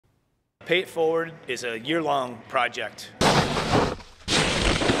Pay It Forward is a year-long project.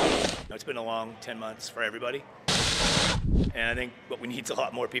 It's been a long 10 months for everybody. And I think what we need is a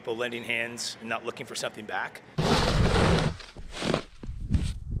lot more people lending hands and not looking for something back. I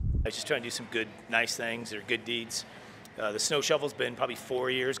was just trying to do some good, nice things or good deeds. The snow shovel's been probably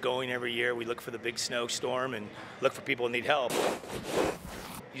 4 years going every year. We look for the big snowstorm and look for people who need help.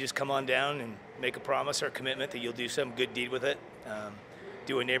 You just come on down and make a promise or a commitment that you'll do some good deed with it.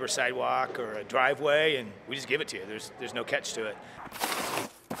 Do a neighbor sidewalk or a driveway, and we just give it to you. There's no catch to it.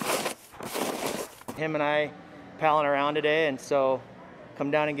 Him and I palling around today, and so come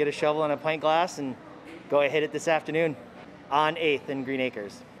down and get a shovel and a pint glass and go hit it this afternoon on 8th in Green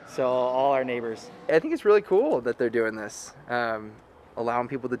Acres. So all our neighbors. I think it's really cool that they're doing this, allowing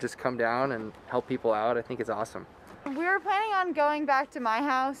people to just come down and help people out. I think it's awesome. We were planning on going back to my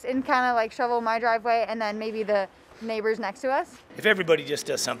house and kind of like shovel my driveway and then maybe the neighbors next to us. If everybody just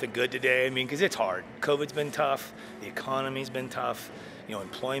does something good today, I mean, because it's hard. COVID's been tough, the economy's been tough,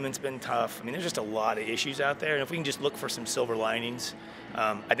 employment's been tough. I mean, there's just a lot of issues out there, and if we can just look for some silver linings,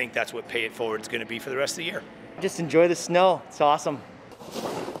 I think that's what Pay It Forward is going to be for the rest of the year. Just enjoy the snow. It's awesome.